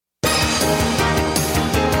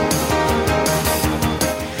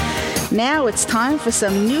Now it's time for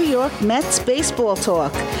some New York Mets baseball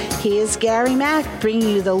talk. Here's Gary Mack bringing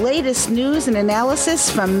you the latest news and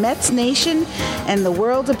analysis from Mets Nation and the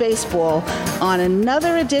world of baseball on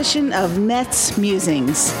another edition of Mets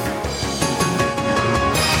Musings.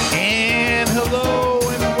 And hello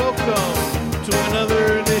and welcome to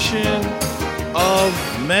another edition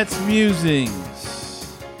of Mets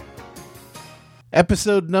Musings.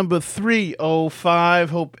 Episode number 305.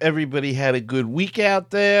 Hope everybody had a good week out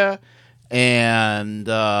there. And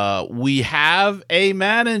we have a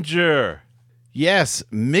manager. Yes,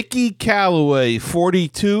 Mickey Callaway,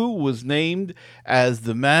 42, was named as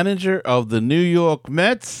the manager of the New York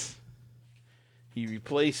Mets. He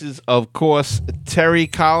replaces, of course, Terry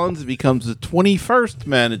Collins, becomes the 21st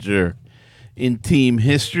manager in team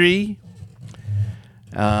history.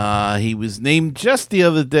 He was named just the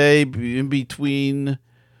other day in between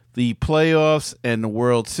the playoffs and the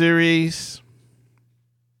World Series.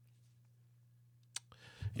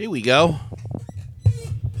 Here we go.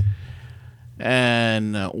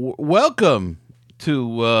 And welcome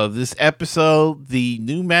to this episode, the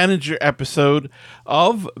new manager episode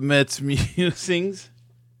of Mets Musings.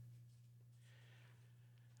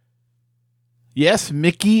 Yes,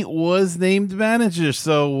 Mickey was named manager,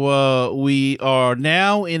 so we are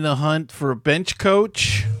now in the hunt for a bench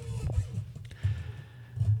coach,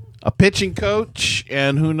 a pitching coach,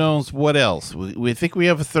 and who knows what else. We think we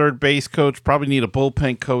have a third base coach, probably need a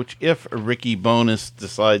bullpen coach if Ricky Bones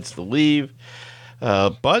decides to leave.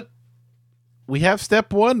 But we have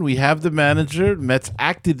step one. We have the manager. Mets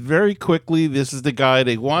acted very quickly. This is the guy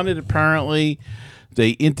they wanted, apparently.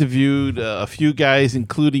 They interviewed a few guys,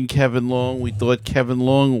 including Kevin Long. We thought Kevin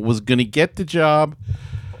Long was going to get the job,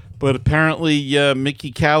 but apparently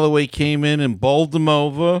Mickey Callaway came in and bowled them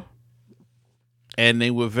over, and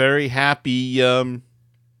they were very happy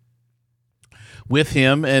with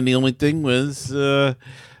him. And the only thing was,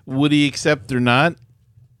 would he accept or not?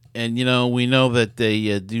 And, you know, we know that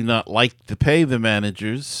they do not like to pay the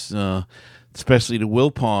managers, especially the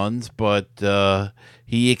Wilpons, but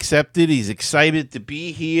he accepted. He's excited to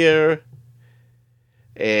be here,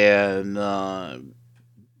 and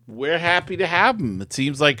we're happy to have him. It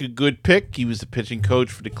seems like a good pick. He was the pitching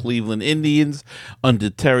coach for the Cleveland Indians under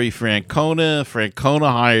Terry Francona.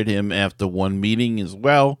 Francona hired him after one meeting as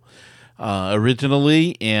well,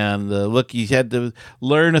 originally, and look, he had to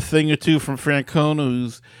learn a thing or two from Francona,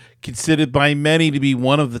 who's considered by many to be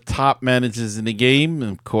one of the top managers in the game,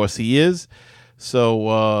 and of course he is.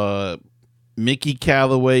 So Mickey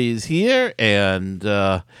Callaway is here,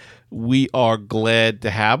 and we are glad to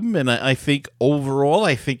have him. And I think overall,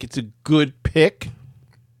 I think it's a good pick.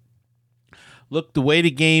 Look, the way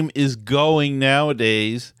the game is going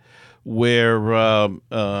nowadays, where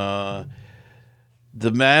the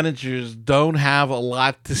managers don't have a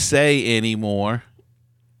lot to say anymore.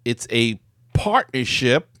 It's a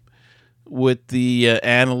partnership with the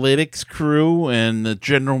analytics crew and the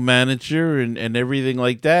general manager and everything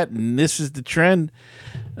like that. And this is the trend.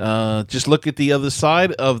 Just look at the other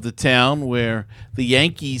side of the town, where the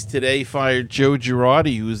Yankees today fired Joe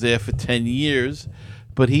Girardi, who was there for 10 years.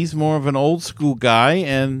 But he's more of an old school guy,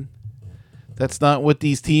 and that's not what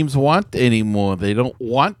these teams want anymore. They don't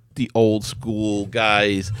want the old school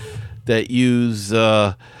guys that use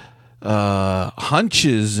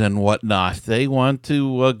hunches and whatnot. They want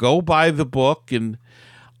to go by the book, and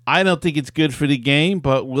I don't think it's good for the game,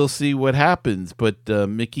 but we'll see what happens. But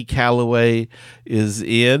Mickey Callaway is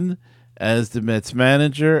in as the Mets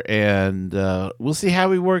manager, and we'll see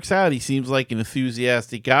how he works out. He seems like an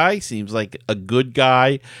enthusiastic guy, seems like a good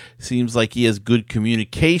guy, seems like he has good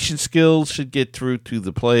communication skills, should get through to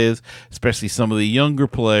the players, especially some of the younger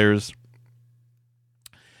players.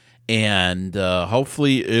 And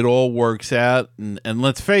hopefully it all works out. And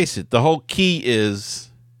let's face it, the whole key is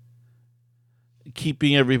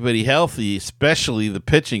keeping everybody healthy, especially the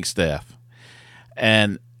pitching staff.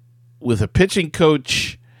 And with a pitching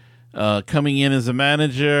coach coming in as a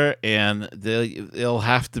manager, and they'll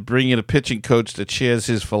have to bring in a pitching coach that shares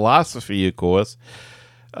his philosophy, of course.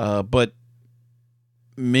 But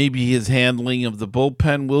maybe his handling of the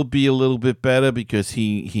bullpen will be a little bit better because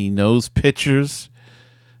he knows pitchers.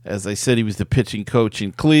 As I said, he was the pitching coach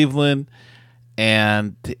in Cleveland,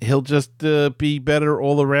 and he'll just be better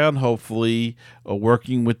all around, hopefully,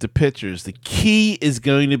 working with the pitchers. The key is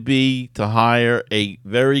going to be to hire a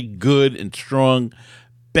very good and strong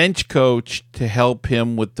bench coach to help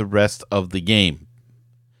him with the rest of the game.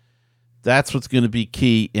 That's what's going to be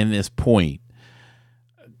key in this point.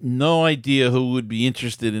 No idea who would be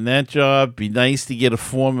interested in that job. Be nice to get a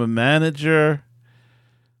former manager,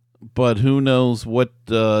 but who knows what,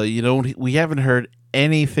 we haven't heard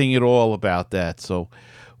anything at all about that. So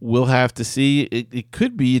we'll have to see. It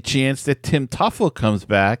could be a chance that Tim Tuffle comes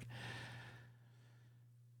back.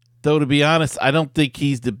 Though, to be honest, I don't think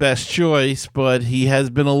he's the best choice, but he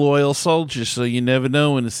has been a loyal soldier, so you never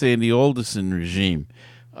know in the Sandy Alderson regime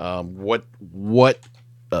what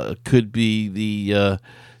could be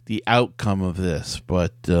the outcome of this.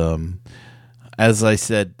 But as I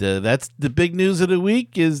said, that's the big news of the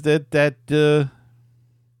week, is that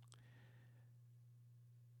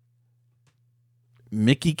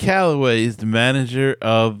Mickey Callaway is the manager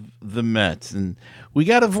of the Mets. And we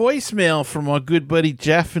got a voicemail from our good buddy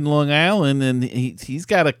Jeff in Long Island, and he's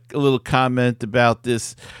got a little comment about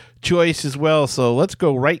this choice as well. So let's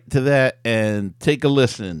go right to that and take a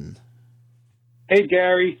listen. Hey,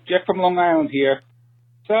 Gary. Jeff from Long Island here.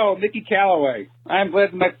 So, Mickey Callaway. I'm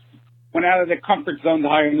glad the Mets went out of their comfort zone to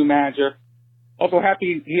hire a new manager. Also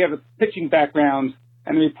happy he has a pitching background,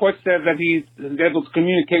 and the report says that he's able to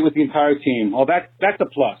communicate with the entire team. Well, that's a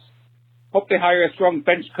plus. Hope they hire a strong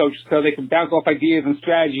bench coach so they can bounce off ideas and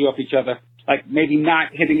strategy off each other, like maybe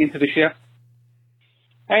not hitting into the shift.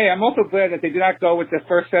 Hey, I'm also glad that they did not go with the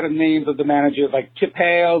first set of names of the managers like Chip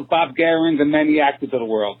Hales, Bob Guerin, and many actors of the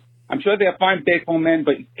world. I'm sure they are fine baseball men,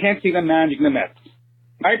 but you can't see them managing the Mets.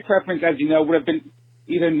 My preference, as you know, would have been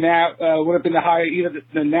to hire either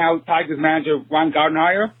the now Tigers manager Ron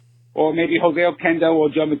Gardenhire or maybe Jose Oquendo or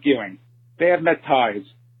Joe McEwing. They have Met ties.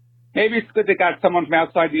 Maybe it's good they got someone from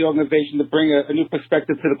outside the organization to bring a new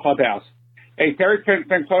perspective to the clubhouse. Hey, Terry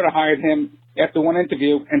Francona hired him after one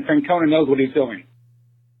interview, and Francona knows what he's doing.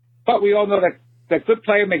 But we all know that good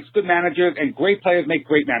player makes good managers, and great players make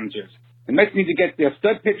great managers. The Mets need to get their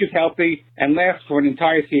stud pitchers healthy and last for an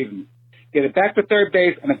entire season. Get it back for third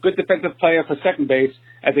base and a good defensive player for second base,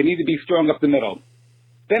 as they need to be strong up the middle.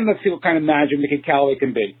 Then let's see what kind of manager Mickey Callaway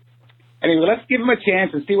can be. Anyway, let's give him a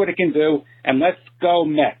chance and see what he can do, and let's go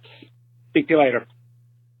Mets. Speak to you later.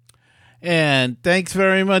 And thanks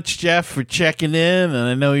very much, Jeff, for checking in. And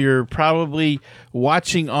I know you're probably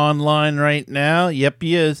watching online right now. Yep,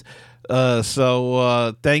 he is.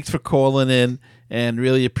 So thanks for calling in, and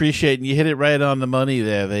really appreciate it. And you hit it right on the money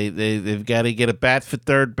there. They've got to get a bat for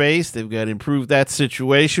third base. They've got to improve that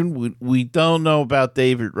situation. We don't know about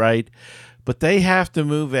David Wright, but they have to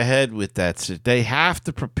move ahead with that. They have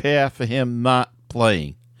to prepare for him not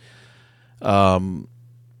playing.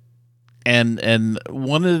 And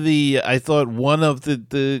one of the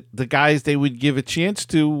guys they would give a chance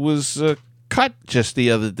to was cut just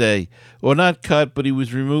the other day. Or not cut, but he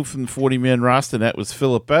was removed from the 40-man roster. That was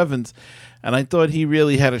Phillip Evans. And I thought he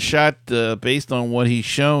really had a shot based on what he's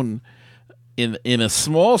shown in a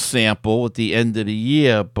small sample at the end of the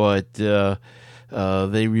year. But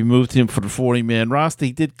they removed him from the 40-man roster.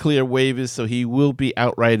 He did clear waivers, so he will be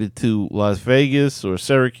outrighted to Las Vegas or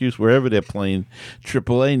Syracuse, wherever they're playing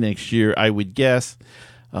AAA next year, I would guess.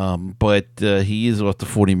 But he is off the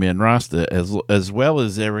 40-man roster, as well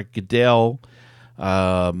as Eric Goodell,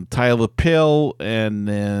 Tyler Pill, and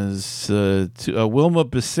there's Wilmer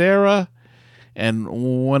Becerra, and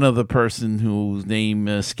one other person whose name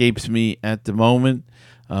escapes me at the moment.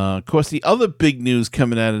 Of course, the other big news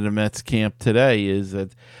coming out of the Mets camp today is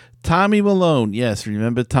that Tommy Milone, yes,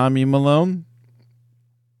 remember Tommy Milone?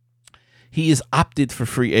 He has opted for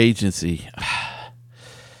free agency.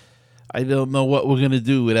 I don't know what we're going to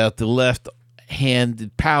do without the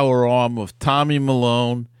left-handed power arm of Tommy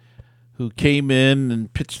Milone, who came in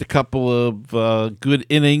and pitched a couple of good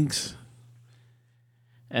innings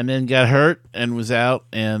and then got hurt and was out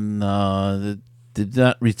and did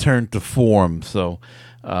not return to form. So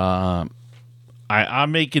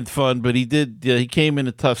I'm making fun, but he did. He came in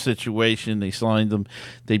a tough situation. They signed him.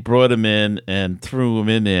 They brought him in and threw him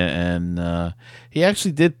in there, and he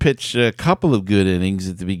actually did pitch a couple of good innings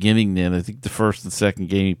at the beginning. Then I think the first and second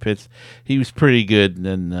game he pitched, he was pretty good,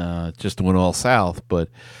 and then just went all south. But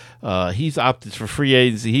he's opted for free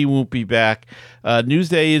agency. He won't be back.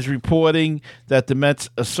 Newsday is reporting that the Mets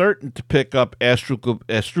are certain to pick up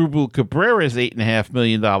Asdrubal Cabrera's $8.5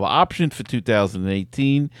 million option for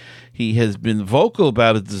 2018. He has been vocal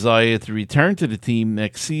about a desire to return to the team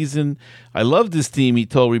next season. I love this team, he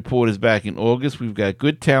told reporters back in August. We've got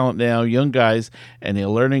good talent now, young guys, and they're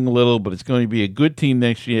learning a little, but it's going to be a good team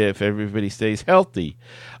next year if everybody stays healthy.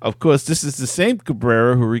 Of course, this is the same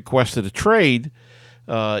Cabrera who requested a trade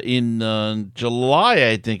in July,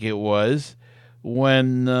 I think it was,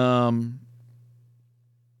 when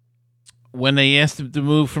they asked him to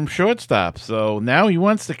move from shortstop. So now he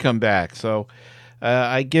wants to come back. So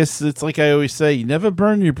I guess it's like I always say, you never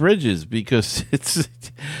burn your bridges, because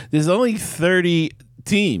there's only 30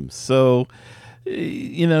 teams. So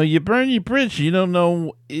you burn your bridge. You don't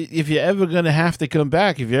know if you're ever going to have to come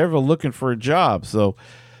back, if you're ever looking for a job. So,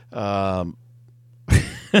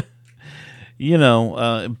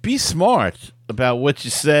 be smart about what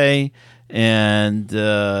you say. And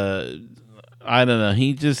I don't know.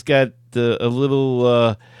 He just got a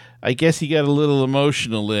little, I guess he got a little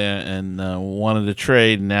emotional there and wanted to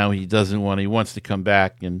trade. And now he wants to come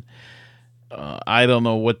back. And I don't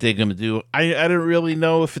know what they're going to do. I don't really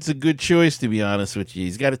know if it's a good choice, to be honest with you.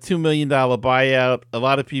 He's got a $2 million buyout. A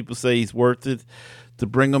lot of people say he's worth it to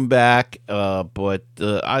bring him back. But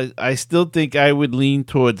I still think I would lean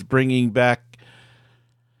towards bringing back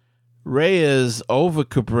Reyes over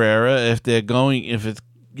Cabrera if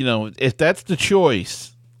that's the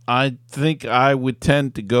choice. I think I would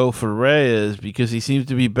tend to go for Reyes because he seems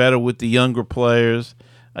to be better with the younger players.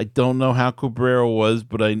 I don't know how Cabrera was,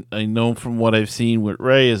 but I know from what I've seen with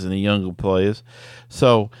Reyes and the younger players.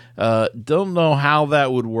 So, don't know how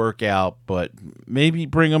that would work out, but maybe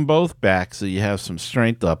bring them both back so you have some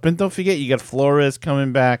strength up. And don't forget, you got Flores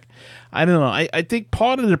coming back. I don't know. I think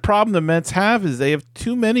part of the problem the Mets have is they have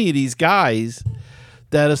too many of these guys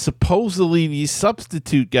that are supposedly these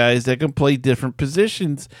substitute guys that can play different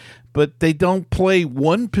positions, but they don't play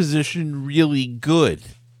one position really good.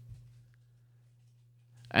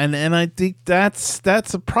 And I think that's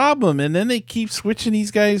a problem. And then they keep switching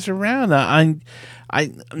these guys around.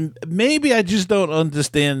 Maybe I just don't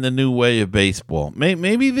understand the new way of baseball.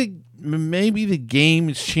 Maybe the game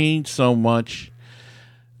has changed so much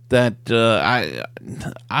that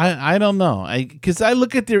I don't know. Because I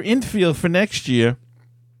look at their infield for next year,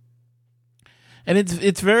 and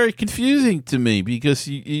it's very confusing to me because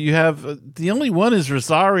you have the only one is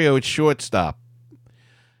Rosario at shortstop.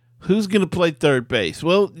 Who's going to play third base?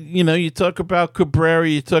 Well, you talk about Cabrera,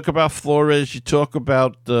 you talk about Flores, you talk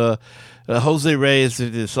about Jose Reyes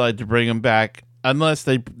if they decide to bring him back, unless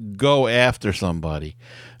they go after somebody.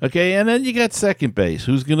 Okay, and then you got second base.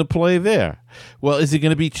 Who's going to play there? Well, is it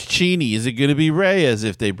going to be Cicchini? Is it going to be Reyes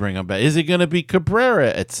if they bring him back? Is it going to be Cabrera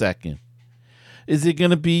at second? Is it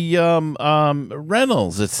going to be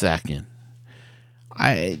Reynolds at second?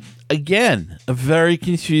 Again, a very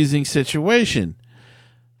confusing situation.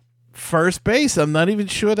 First base, I'm not even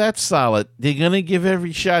sure that's solid. They're going to give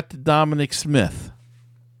every shot to Dominic Smith.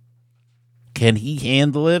 Can he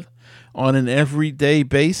handle it on an everyday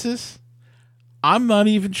basis? I'm not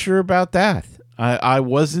even sure about that. I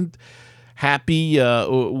wasn't happy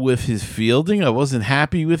with his fielding. I wasn't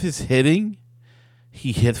happy with his hitting.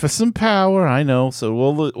 He hit for some power, I know. So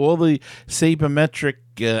all the sabermetric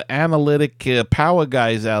analytic power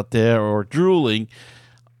guys out there are drooling.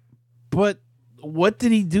 But what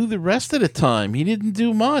did he do the rest of the time? He didn't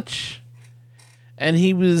do much. And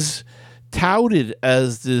he was touted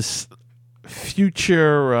as this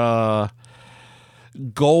future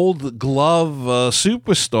gold glove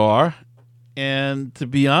superstar. And to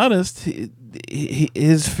be honest,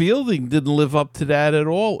 his fielding didn't live up to that at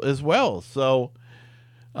all as well. So,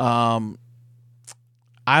 I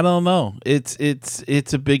don't know.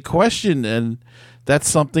 It's a big question. And that's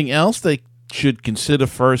something else they should consider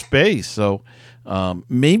first base. So,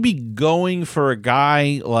 maybe going for a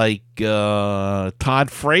guy like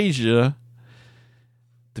Todd Frazier.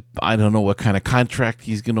 I don't know what kind of contract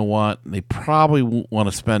he's going to want. They probably won't want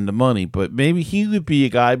to spend the money, but maybe he would be a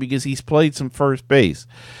guy because he's played some first base.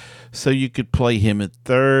 So you could play him at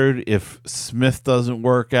third. If Smith doesn't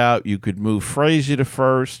work out, you could move Frazier to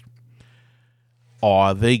first.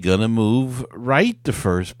 Are they going to move Wright to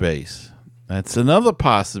first base? That's another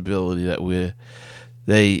possibility that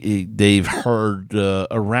they've heard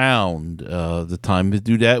around. The time to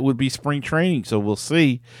do that would be spring training. So we'll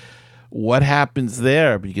see what happens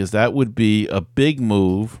there, because that would be a big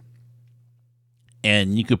move.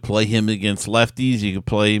 And you could play him against lefties. You could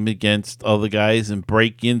play him against other guys and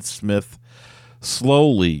break in Smith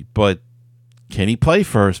slowly. But can he play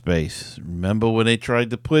first base? Remember when they tried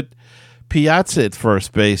to put Piazza at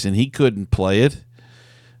first base and he couldn't play it?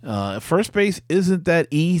 First base isn't that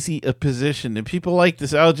easy a position. And people like to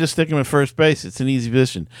say, "I'll just stick him at first base. It's an easy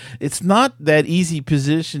position." It's not that easy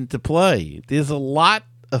position to play. There's a lot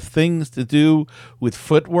of things to do with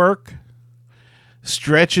footwork,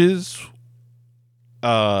 stretches,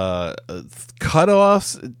 cutoffs.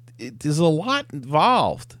 There's a lot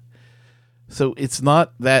involved. So it's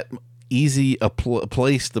not that easy a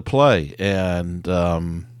place to play. And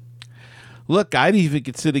look, I'd even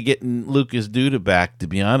consider getting Lucas Duda back, to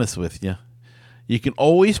be honest with you. You can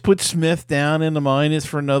always put Smith down in the minors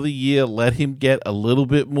for another year, let him get a little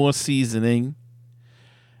bit more seasoning,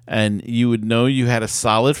 and you would know you had a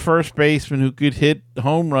solid first baseman who could hit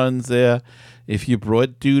home runs there if you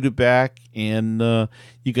brought Duda back, and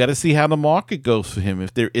you got to see how the market goes for him.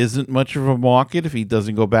 If there isn't much of a market, if he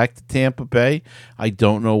doesn't go back to Tampa Bay, I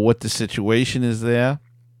don't know what the situation is there.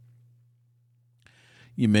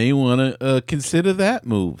 You may want to consider that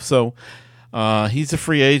move. So he's a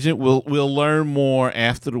free agent. We'll learn more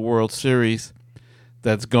after the World Series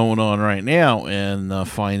that's going on right now, and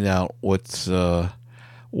find out what's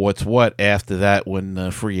what after that when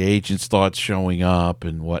the free agent starts showing up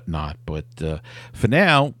and whatnot. But for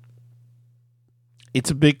now, it's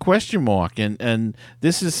a big question mark, and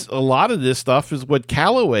this is a lot of this stuff is what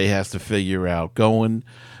Callaway has to figure out going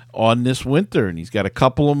on this winter, and he's got a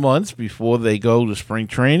couple of months before they go to spring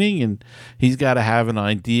training, and he's got to have an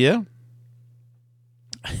idea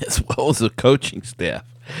as well as the coaching staff.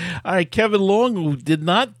 All right, Kevin Long, who did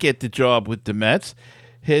not get the job with the Mets,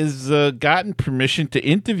 has gotten permission to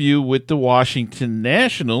interview with the Washington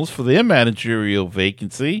Nationals for their managerial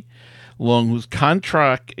vacancy. Long, whose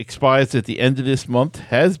contract expires at the end of this month,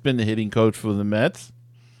 has been the hitting coach for the Mets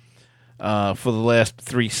for the last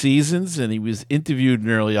 3 seasons, and he was interviewed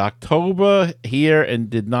in early October here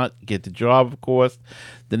and did not get the job, of course.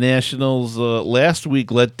 The Nationals last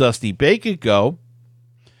week let Dusty Baker go,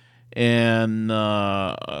 and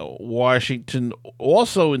Washington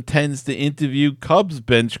also intends to interview Cubs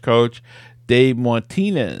bench coach Dave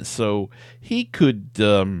Martinez. So he could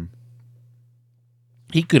end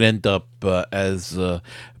up as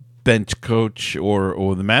bench coach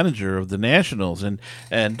or the manager of the Nationals. And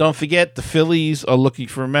don't forget, the Phillies are looking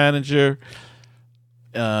for a manager.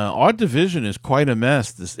 Our division is quite a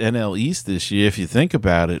mess, this NL East this year, if you think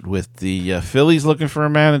about it, with the Phillies looking for a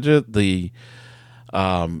manager, the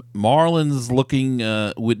Marlins looking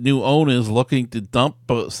with new owners looking to dump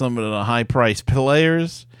some of the high-priced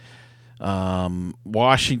players.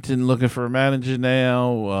 Washington looking for a manager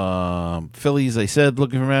now. Phillies, I said,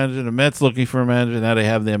 looking for a manager. The Mets looking for a manager. Now they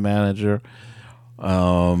have their manager.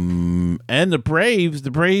 And the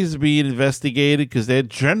Braves are being investigated because their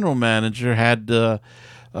general manager had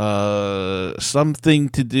something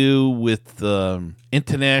to do with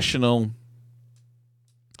international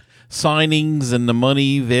signings and the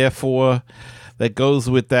money, therefore, that goes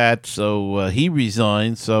with that. So he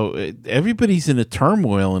resigned. So everybody's in a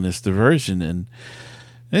turmoil in this division, and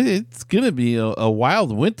it's going to be a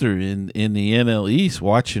wild winter in the NL East,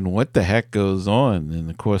 watching what the heck goes on. And,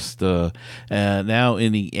 of course, now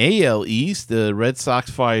in the AL East, the Red Sox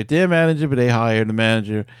fired their manager, but they hired a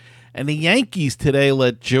manager. And the Yankees today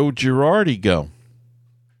let Joe Girardi go.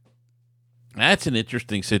 That's an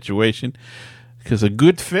interesting situation, because a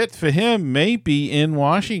good fit for him may be in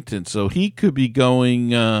Washington, so he could be going.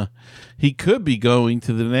 He could be going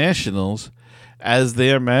to the Nationals as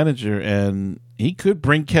their manager, and he could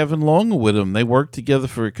bring Kevin Long with him. They worked together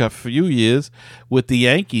for a few years with the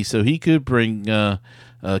Yankees, so he could bring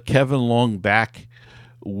Kevin Long back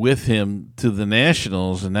with him to the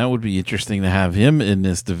Nationals, and that would be interesting to have him in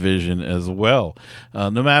this division as well.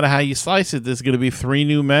 No matter how you slice it, there's going to be 3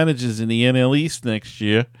 new managers in the NL East next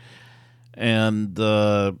year. And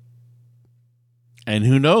who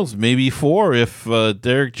knows, maybe 4 if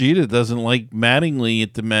Derek Jeter doesn't like Mattingly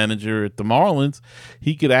at the manager at the Marlins.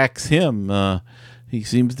 He could axe him. He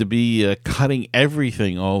seems to be cutting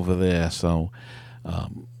everything over there. So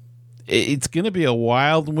it's going to be a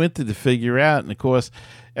wild winter to figure out. And, of course,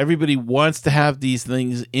 everybody wants to have these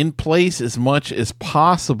things in place as much as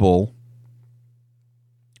possible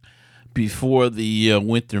before the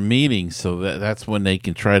winter meeting, so that's when they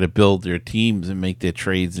can try to build their teams and make their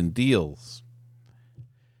trades and deals.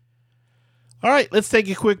 All right, let's take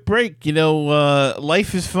a quick break. You know,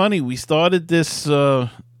 life is funny. We started this show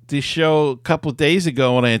a couple of days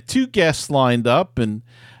ago, and I had 2 guests lined up, and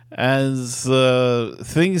as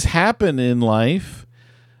things happen in life,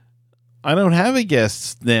 I don't have a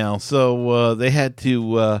guest now, so they had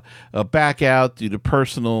to back out due to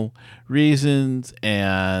personal reasons,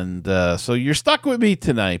 and so you're stuck with me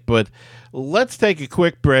tonight. But let's take a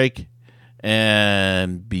quick break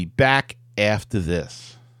and be back after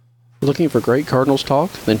this. Looking for great Cardinals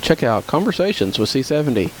talk? Then check out Conversations with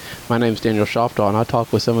C70. My name's Daniel Shoftaw, and I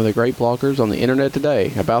talk with some of the great bloggers on the internet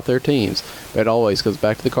today about their teams, but it always goes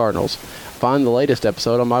back to the Cardinals. Find the latest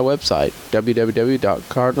episode on my website,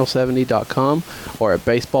 www.cardinal70.com, or at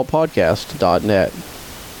baseballpodcast.net.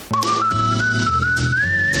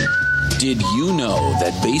 Did you know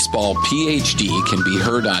that Baseball PhD can be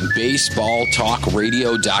heard on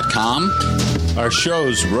baseballtalkradio.com? Our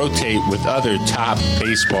shows rotate with other top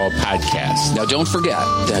baseball podcasts. Now don't forget,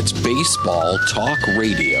 that's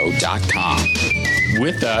baseballtalkradio.com.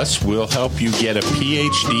 With us, we'll help you get a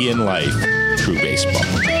PhD in life true baseball.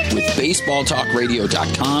 With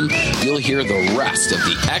BaseballTalkRadio.com, you'll hear the rest of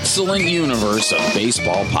the excellent universe of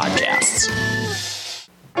baseball podcasts.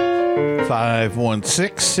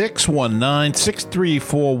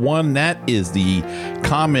 516-619-6341. That is the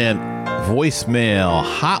comment voicemail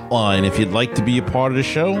hotline if you'd like to be a part of the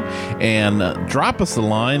show, and drop us a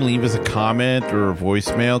line, leave us a comment or a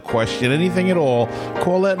voicemail, question, anything at all.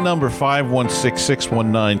 Call that number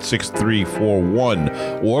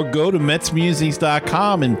 516-619-6341, or go to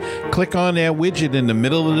MetsMusings.com and click on that widget in the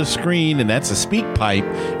middle of the screen, and that's a speak pipe,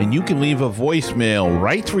 and you can leave a voicemail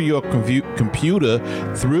right through your computer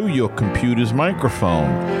through your computer's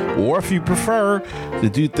microphone. Or if you prefer to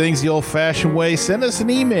do things the old-fashioned way, send us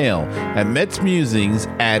an email at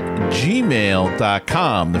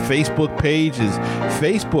metsmusings@gmail.com. The Facebook page is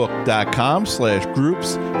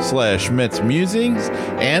facebook.com/groups/metsmusings,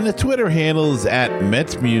 and the Twitter handle is at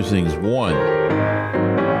metsmusings1.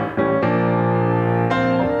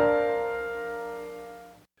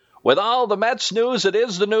 With all the Mets news, it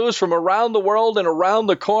is the news from around the world and around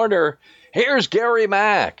the corner. Here's Gary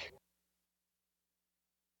Mack.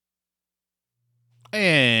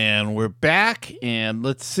 And we're back, and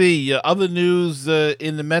let's see, other news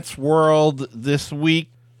in the Mets world this week.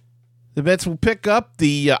 The Mets will pick up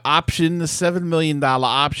the option, the $7 million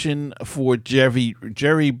option for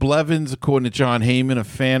Jerry Blevins, according to John Heyman of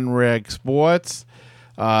FanRag Sports.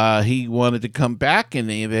 He wanted to come back, and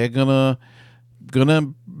they're gonna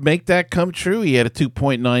make that come true. He had a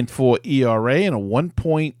 2.94 ERA and a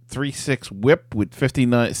 1.36 WHIP with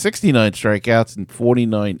 69 strikeouts in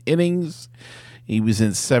 49 innings. He was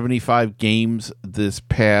in 75 games this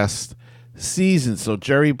past season. So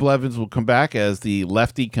Jerry Blevins will come back as the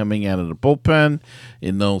lefty coming out of the bullpen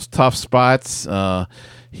in those tough spots.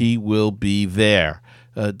 He will be there.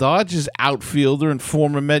 Dodgers outfielder and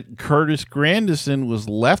former Met Curtis Granderson was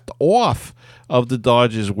left off of the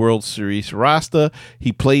Dodgers World Series roster.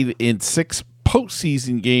 He played in 6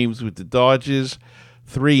 postseason games with the Dodgers,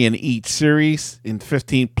 3 in each series. In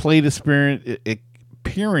 15 plate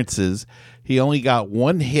appearances, he only got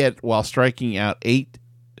 1 hit while striking out 8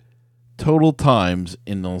 total times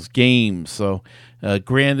in those games. So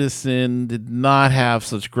Granderson did not have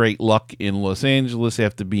such great luck in Los Angeles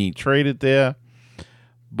after being traded there.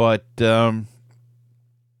 But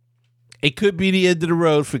it could be the end of the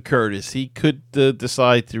road for Curtis. He could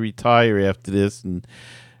decide to retire after this, and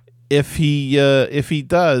if he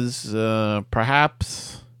does,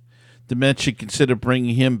 perhaps the Mets should consider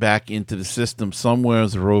bringing him back into the system somewhere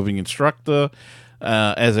as a roving instructor,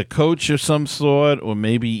 as a coach of some sort, or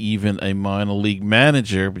maybe even a minor league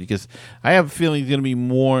manager, because I have a feeling there's going to be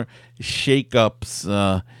more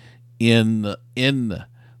shakeups in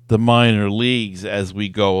the minor leagues as we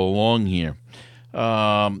go along here.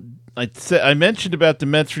 I mentioned about the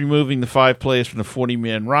Mets removing the 5 players from the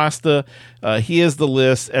 40-man roster. Here's the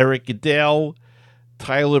list: Eric Goodell,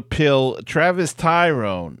 Tyler Pill, Travis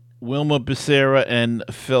Tyrone, Wilmer Becerra, and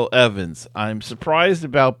Phil Evans. I'm surprised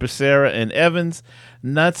about Becerra and Evans,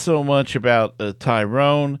 not so much about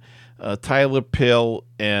Tyrone. Tyler Pill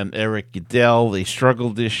and Eric Goodell, they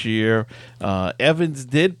struggled this year. Evans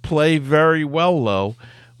did play very well, though,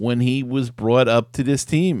 when he was brought up to this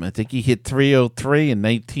team. I think he hit 303 in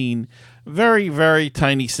 19. Very, very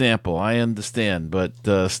tiny sample, I understand. But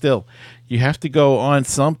still, you have to go on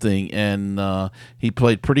something. And he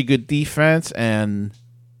played pretty good defense and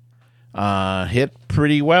hit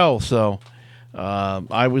pretty well. So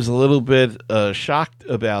I was a little bit shocked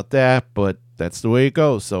about that, but that's the way it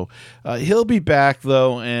goes. So he'll be back,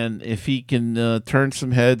 though, and if he can turn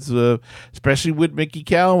some heads, especially with Mickey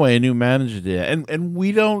Callaway, a new manager there. And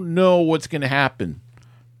we don't know what's going to happen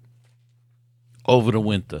over the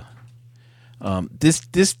winter.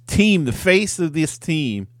 This team, the face of this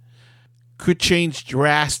team, could change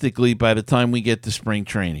drastically by the time we get to spring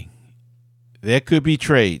training. There could be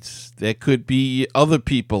trades. There could be other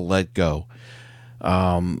people let go.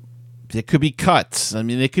 There could be cuts. I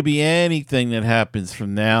mean, there could be anything that happens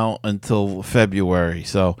from now until February.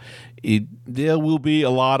 So there will be a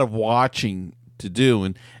lot of watching to do.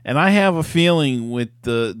 And I have a feeling with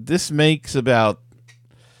this makes about,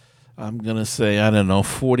 I'm going to say,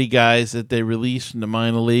 40 guys that they released from the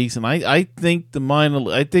minor leagues. And I think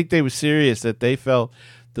I think they were serious, that they felt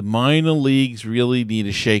the minor leagues really need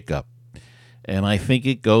a shakeup. And I think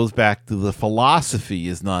it goes back to the philosophy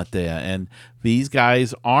is not there. And these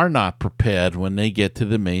guys are not prepared when they get to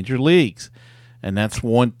the major leagues. And that's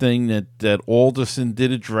one thing that Alderson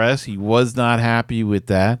did address. He was not happy with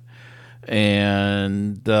that.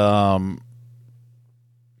 And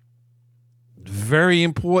very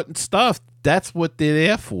important stuff. That's what they're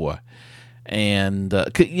there for. And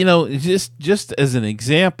just as an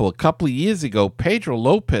example, a couple of years ago, Pedro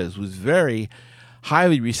Lopez was very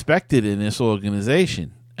highly respected in this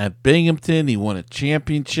organization. At Binghamton, he won a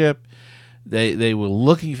championship. They were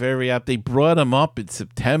looking for every out. They brought him up in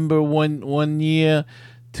September one year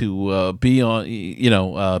to be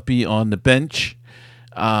on the bench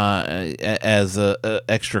as a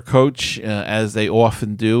extra coach, as they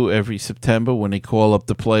often do every September when they call up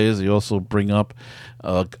the players. They also bring up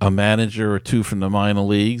a manager or two from the minor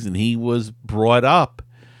leagues, and he was brought up.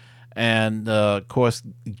 And, of course,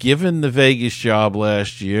 given the Vegas job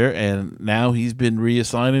last year, and now he's been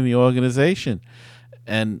reassigned in the organization.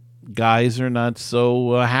 And guys are not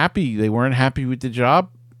so happy. They weren't happy with the job,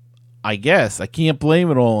 I guess. I can't blame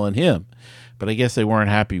it all on him. But I guess they weren't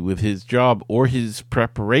happy with his job or his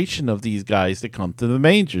preparation of these guys to come to the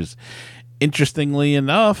majors. Interestingly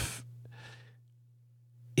enough,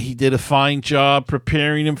 he did a fine job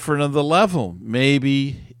preparing him for another level.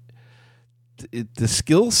 Maybe the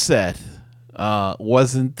skill set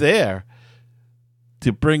wasn't there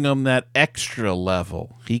to bring them that extra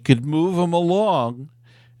level. He could move them along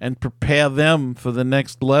and prepare them for the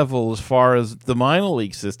next level as far as the minor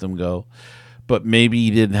league system go. But maybe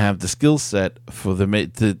he didn't have the skill set for to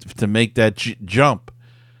make that jump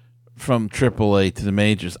from AAA to the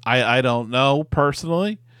majors. I don't know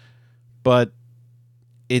personally, but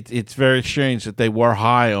it's very strange that they were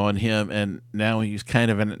high on him and now he's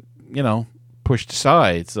kind of pushed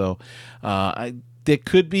aside. So there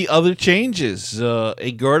could be other changes.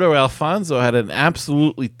 Edgardo Alfonzo had an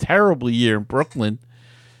absolutely terrible year in Brooklyn.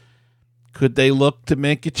 Could they look to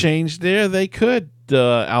make a change there? They could.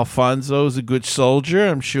 Alfonso is a good soldier.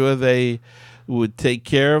 I'm sure they would take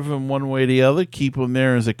care of him one way or the other, keep him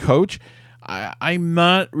there as a coach. I'm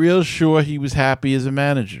not real sure he was happy as a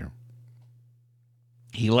manager.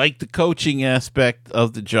 He liked the coaching aspect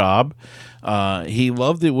of the job. He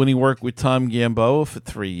loved it when he worked with Tom Gamboa for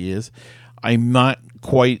 3 years. I'm not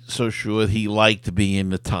quite so sure he liked being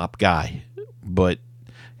the top guy. But,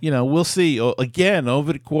 we'll see. Again,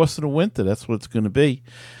 over the course of the winter, that's what it's going to be,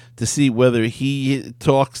 to see whether he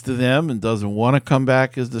talks to them and doesn't want to come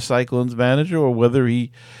back as the Cyclones manager or whether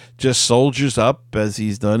he just soldiers up as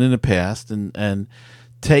he's done in the past and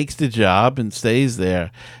takes the job and stays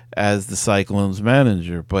there as the Cyclones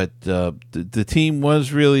manager. But the team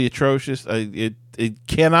was really atrocious. It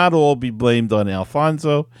cannot all be blamed on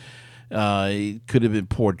Alfonso. It could have been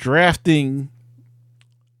poor drafting,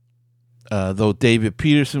 though David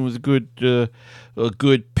Peterson was a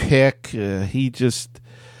good pick. He just,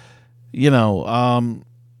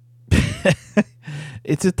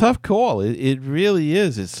 it's a tough call. It really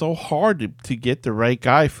is. It's so hard to get the right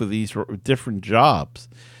guy for these different jobs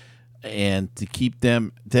and to keep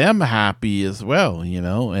them happy as well,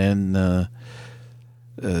 and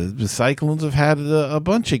the Cyclones have had a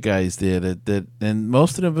bunch of guys there that and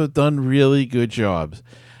most of them have done really good jobs.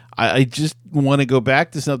 I just want to go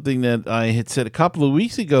back to something that I had said a couple of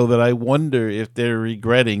weeks ago, that I wonder if they're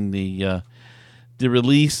regretting the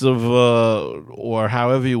release of, or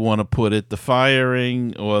however you want to put it, the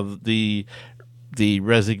firing or the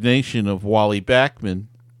resignation of Wally Backman.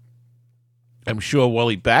 I'm sure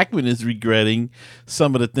Wally Backman is regretting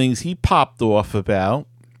some of the things he popped off about.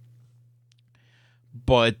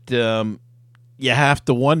 But you have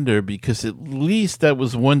to wonder, because at least that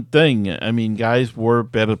was one thing. I mean, guys were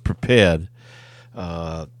better prepared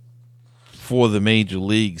for the major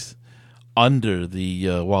leagues under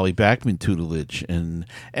the Wally Backman tutelage. And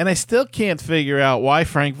I still can't figure out why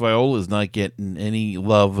Frank Viola is not getting any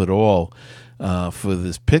love at all for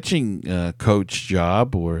this pitching coach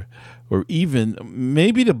job, or even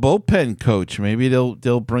maybe the bullpen coach. Maybe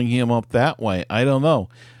they'll bring him up that way. I don't know.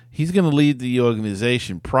 He's going to lead the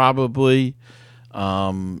organization probably.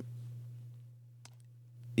 Hate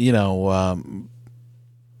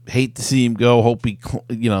to see him go. Hope he,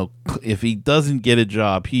 if he doesn't get a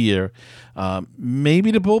job here,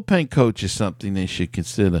 maybe the bullpen coach is something they should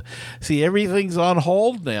consider. See, everything's on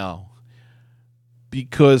hold now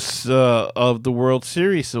because of the World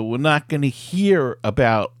Series, so we're not going to hear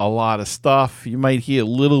about a lot of stuff. You might hear a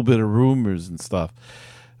little bit of rumors and stuff,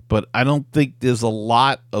 but I don't think there's a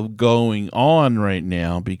lot of going on right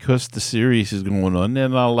now because the series is going on. They're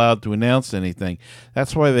not allowed to announce anything.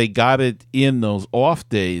 That's why they got it in those off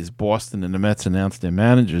days. Boston and the Mets announced their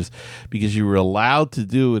managers because you were allowed to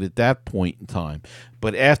do it at that point in time.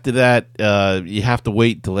 But after that, you have to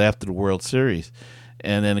wait until after the World Series.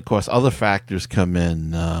 And then, of course, other factors come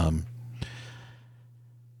in.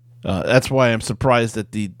 That's why I'm surprised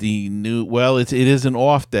that the new, well, it is an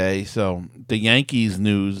off day, so the Yankees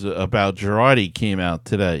news about Girardi came out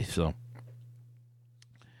today. So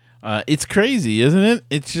It's crazy, isn't it?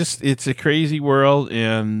 It's a crazy world,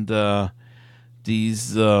 and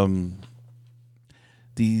these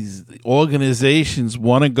organizations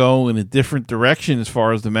want to go in a different direction as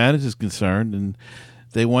far as the manager is concerned, and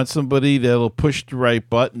they want somebody that'll push the right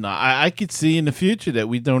button. I could see in the future that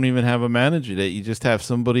we don't even have a manager, that you just have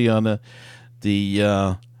somebody on in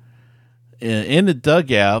the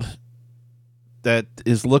dugout that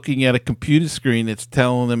is looking at a computer screen that's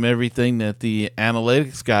telling them everything that the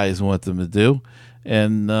analytics guys want them to do,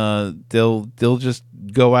 and they'll just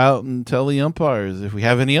go out and tell the umpires. If we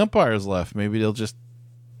have any umpires left, maybe they'll just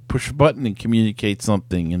push a button and communicate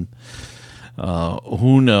something, and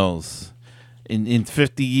who knows. In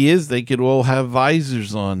 50 years, they could all have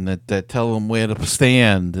visors on that tell them where to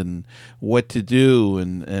stand and what to do,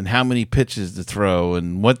 and how many pitches to throw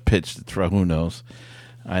and what pitch to throw. Who knows?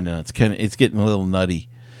 I know it's getting a little nutty.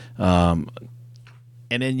 And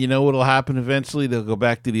then you know what'll happen eventually? They'll go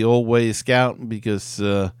back to the old way of scouting, because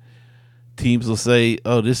teams will say,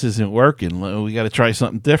 "Oh, this isn't working. We got to try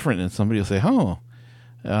something different." And somebody will say, "Oh,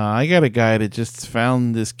 I got a guy that just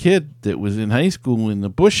found this kid that was in high school in the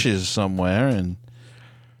bushes somewhere,"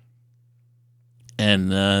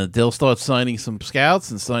 and they'll start signing some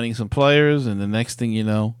scouts and signing some players, and the next thing you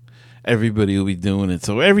know, everybody will be doing it.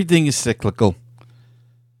 So everything is cyclical.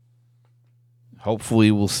 Hopefully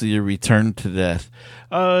we'll see a return to that.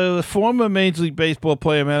 The former Major League Baseball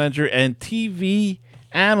player, manager, and TV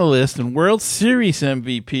analyst and World Series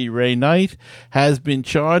MVP Ray Knight has been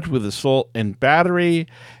charged with assault and battery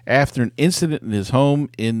after an incident in his home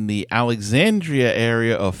in the Alexandria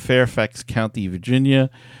area of Fairfax County, Virginia.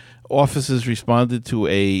 Officers responded to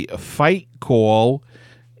a fight call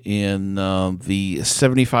in the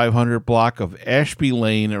 7500 block of Ashby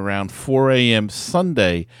Lane around 4 a.m.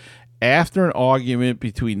 Sunday after an argument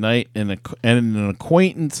between Knight and an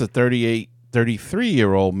acquaintance, a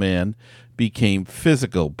 33-year-old man, became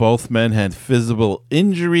physical. Both men had physical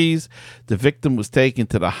injuries. The victim was taken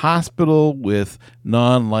to the hospital with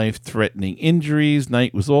non-life-threatening injuries.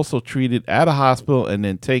 Knight was also treated at a hospital and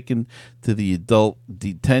then taken to the adult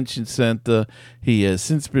detention center. He has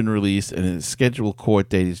since been released, and his scheduled court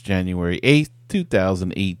date is January 8th,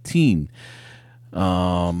 2018.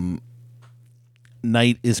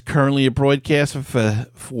 Knight is currently a broadcaster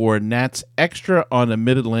for Nats Extra on the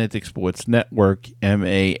Mid-Atlantic Sports Network,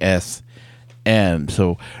 MASN.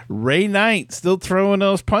 So Ray Knight still throwing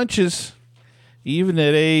those punches, even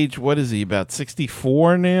at age, what is he, about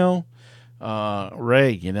 64 now?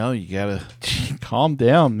 Ray, you gotta calm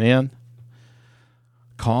down, man.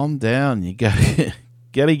 Calm down. You gotta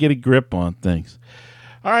get a grip on things.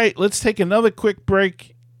 All right, let's take another quick break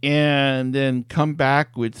and then come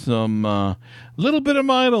back with some little bit of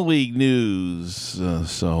minor league news.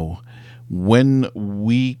 So when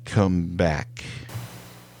we come back.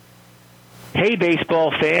 Hey,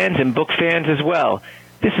 baseball fans and book fans as well.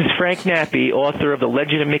 This is Frank Nappi, author of the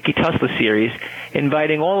Legend of Mickey Tussler series,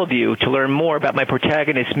 inviting all of you to learn more about my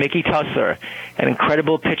protagonist, Mickey Tussler, an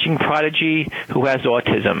incredible pitching prodigy who has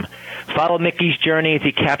autism. Follow Mickey's journey as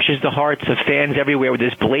he captures the hearts of fans everywhere with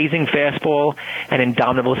his blazing fastball and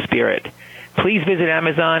indomitable spirit. Please visit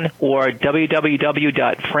Amazon or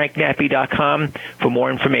www.franknappi.com for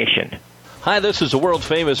more information. Hi, this is the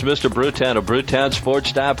world-famous Mr. Brewtown of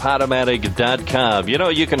BrewtownSports.podomatic.com.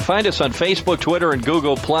 You can find us on Facebook, Twitter, and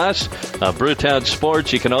Google+, Brewtown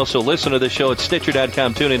Sports. You can also listen to the show at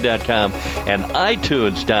Stitcher.com, TuneIn.com, and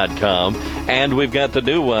iTunes.com. And we've got the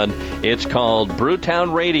new one. It's called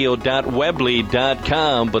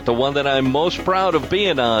BrewtownRadio.weebly.com, but the one that I'm most proud of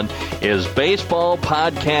being on is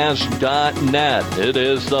BaseballPodcast.net. It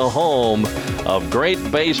is the home of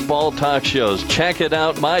great baseball talk shows. Check it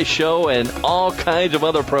out, my show, and all kinds of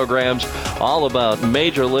other programs all about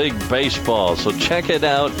Major League Baseball. So check it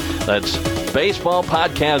out. That's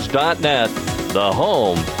baseballpodcast.net, the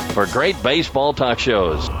home for great baseball talk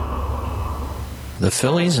shows. The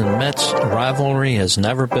Phillies and Mets rivalry has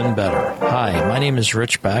never been better. Hi, my name is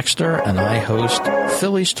Rich Baxter, and I host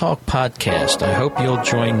Phillies Talk Podcast. I hope you'll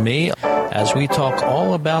join me as we talk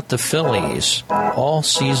all about the Phillies all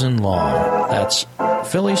season long. That's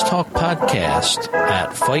Phillies Talk Podcast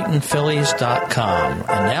at fightinphillies.com.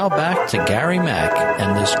 And now back to Gary Mack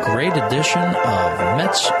and this great edition of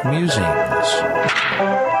Mets Musings.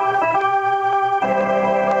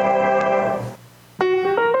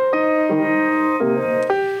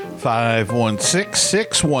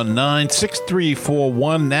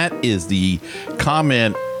 516-619-6341. That is the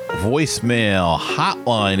comment voicemail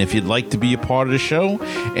hotline if you'd like to be a part of the show,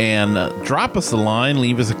 and drop us a line,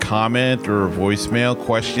 leave us a comment or a voicemail,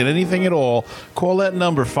 question, anything at all. Call that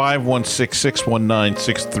number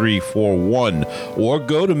 516-619-6341, or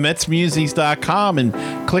go to MetsMusings.com and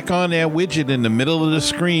click on that widget in the middle of the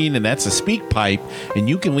screen, and that's a speak pipe, and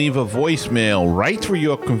you can leave a voicemail right through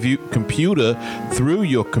your computer through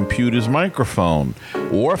your computer's microphone.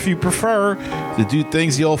 Or if you prefer to do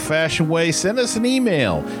things the old-fashioned way, send us an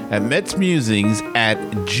email at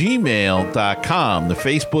metsmusings@gmail.com. The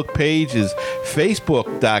Facebook page is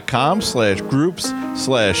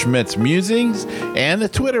facebook.com/groups/metsmusings, and the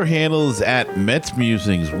Twitter handle is at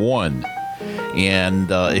metsmusings1.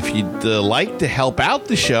 And if you'd like to help out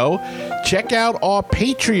the show, check out our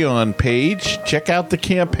Patreon page. Check out the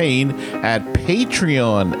campaign at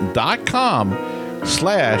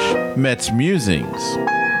patreon.com/metsmusings.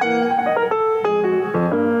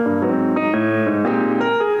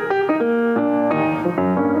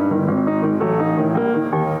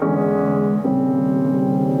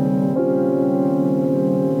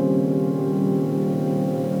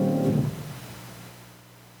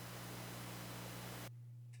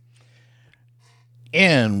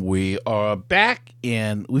 And we are back,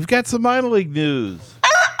 and we've got some minor league news.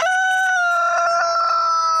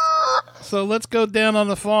 So let's go down on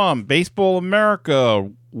the farm. Baseball America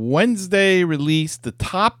Wednesday released the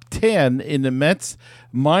top 10 in the Mets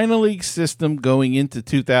minor league system going into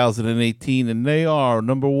 2018, and they are: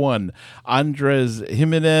 number 1, Andres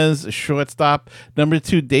Jimenez, shortstop; number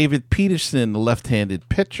 2, David Peterson, the left-handed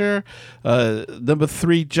pitcher; number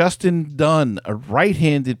 3, Justin Dunn, a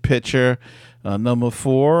right-handed pitcher; number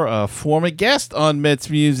 4, former guest on Mets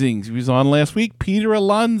Musings, he was on last week, Peter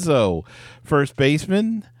Alonso, first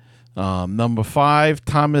baseman; number 5,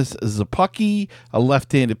 Thomas Zapucki, a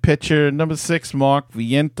left-handed pitcher; number 6, Mark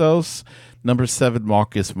Vientos; number 7,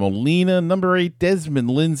 Marcus Molina; number 8,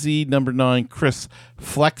 Desmond Lindsay; number 9, Chris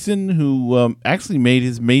Flexen, who actually made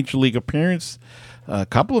his major league appearance, a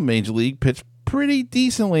couple of major league, pitched pretty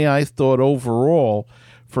decently, I thought, overall,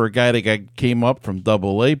 for a guy that came up from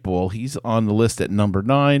Double-A ball. He's on the list at number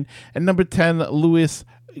 9. And number 10, Luis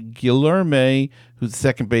Guilherme, who's the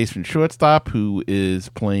second baseman shortstop, who is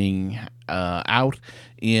playing out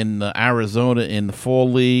in Arizona in the Fall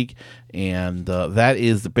League. And that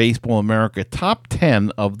is the Baseball America top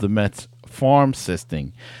 10 of the Mets farm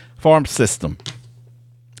system.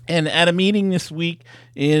 And at a meeting this week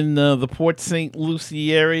in the Port St.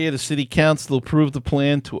 Lucie area, the city council approved the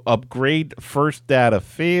plan to upgrade First Data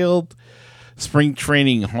Field, spring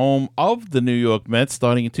training home of the New York Mets,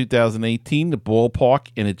 starting in 2018. The ballpark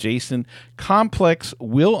and adjacent complex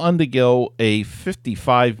will undergo a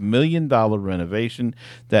 $55 million renovation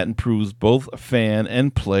that improves both fan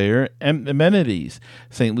and player amenities.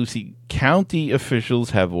 St. Lucie County officials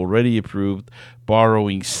have already approved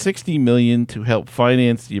borrowing $60 million to help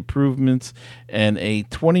finance the improvements, and a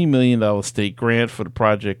 $20 million state grant for the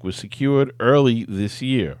project was secured early this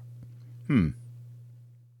year. The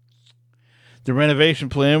renovation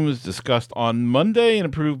plan was discussed on Monday and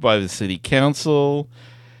approved by the city council.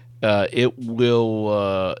 It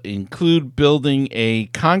will include building a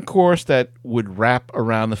concourse that would wrap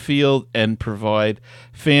around the field and provide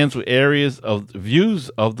fans with areas of views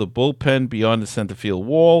of the bullpen beyond the center field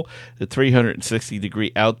wall. The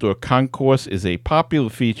 360-degree outdoor concourse is a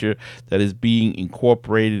popular feature that is being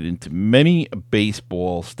incorporated into many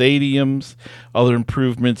baseball stadiums. Other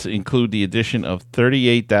improvements include the addition of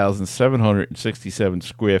 38,767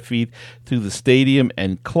 square feet to the stadium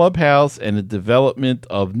and clubhouse, and the development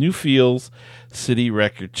of new fields, city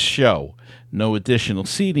records show. No additional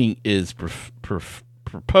seating is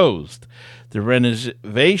proposed. The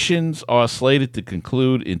renovations are slated to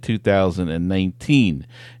conclude in 2019.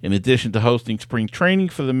 In addition to hosting spring training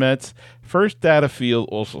for the Mets, First Data Field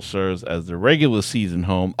also serves as the regular season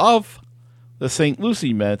home of the St.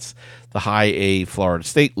 Lucie Mets, the High A Florida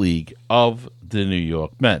State League of the New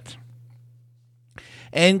York Mets.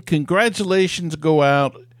 And congratulations go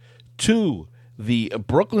out to the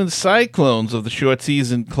Brooklyn Cyclones of the short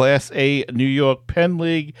season Class A New York Penn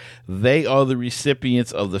League. They are the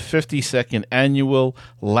recipients of the 52nd annual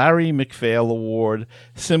Larry McPhail Award,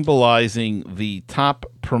 symbolizing the top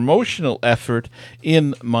promotional effort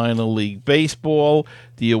in minor league baseball.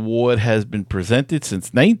 The award has been presented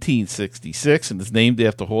since 1966 and is named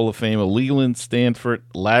after Hall of Famer Leland Stanford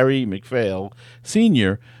Larry McPhail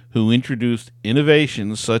Sr., who introduced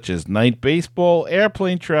innovations such as night baseball,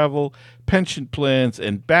 airplane travel, pension plans,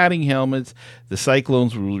 and batting helmets. The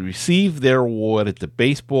Cyclones will receive their award at the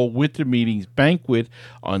Baseball Winter Meetings Banquet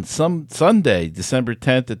on Sunday, December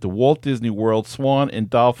 10th at the Walt Disney World Swan and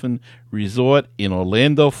Dolphin Resort in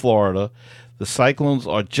Orlando, Florida. The Cyclones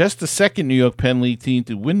are just the second New York Penn League team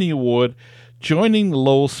to win the award, joining the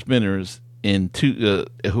Lowell Spinners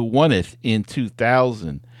who won it in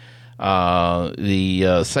 2000.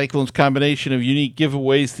 The Cyclones' combination of unique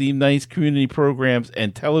giveaways, theme nights, community programs,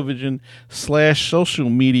 and television/social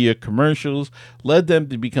media commercials led them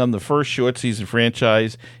to become the first short-season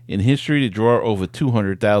franchise in history to draw over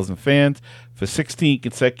 200,000 fans for 16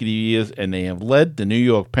 consecutive years, and they have led the New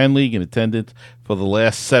York Penn League in attendance for the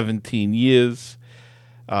last 17 years.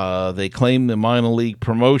 They claimed the minor league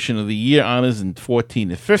promotion of the year honors in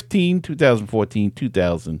 2014,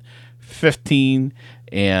 2015,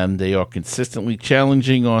 and they are consistently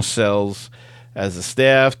challenging ourselves as a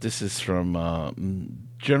staff. This is from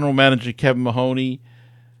General Manager Kevin Mahoney,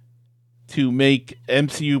 to make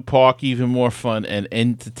MCU Park even more fun and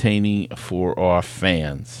entertaining for our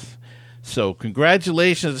fans. So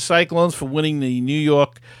congratulations to the Cyclones for winning the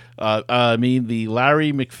the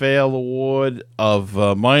Larry McPhail Award of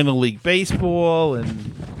minor league baseball.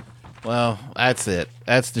 And, well, that's it.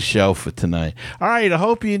 That's the show for tonight. All right, I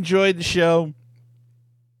hope you enjoyed the show.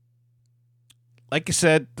 Like I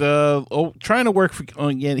said, trying to work for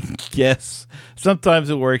getting guests. Sometimes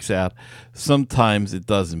it works out, sometimes it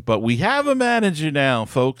doesn't. But we have a manager now,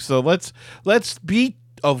 folks. So let's be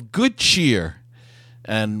of good cheer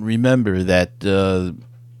and remember that they're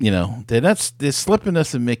slipping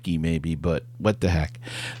us a Mickey maybe, but what the heck.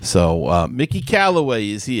 So Mickey Callaway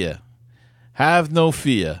is here. Have no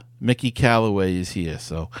fear. Mickey Callaway is here.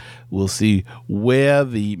 So we'll see where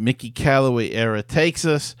the Mickey Callaway era takes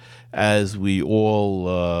us as we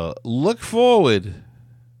all look forward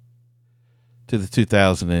to the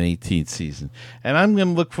 2018 season. And I'm going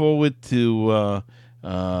to look forward to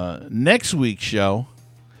next week's show.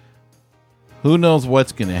 Who knows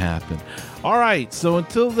what's going to happen? All right, so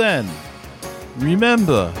until then,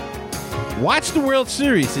 remember, watch the World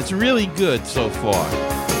Series. It's really good so far.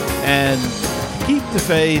 And keep the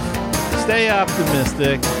faith, stay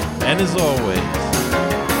optimistic, and as always,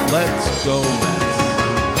 let's go Mets.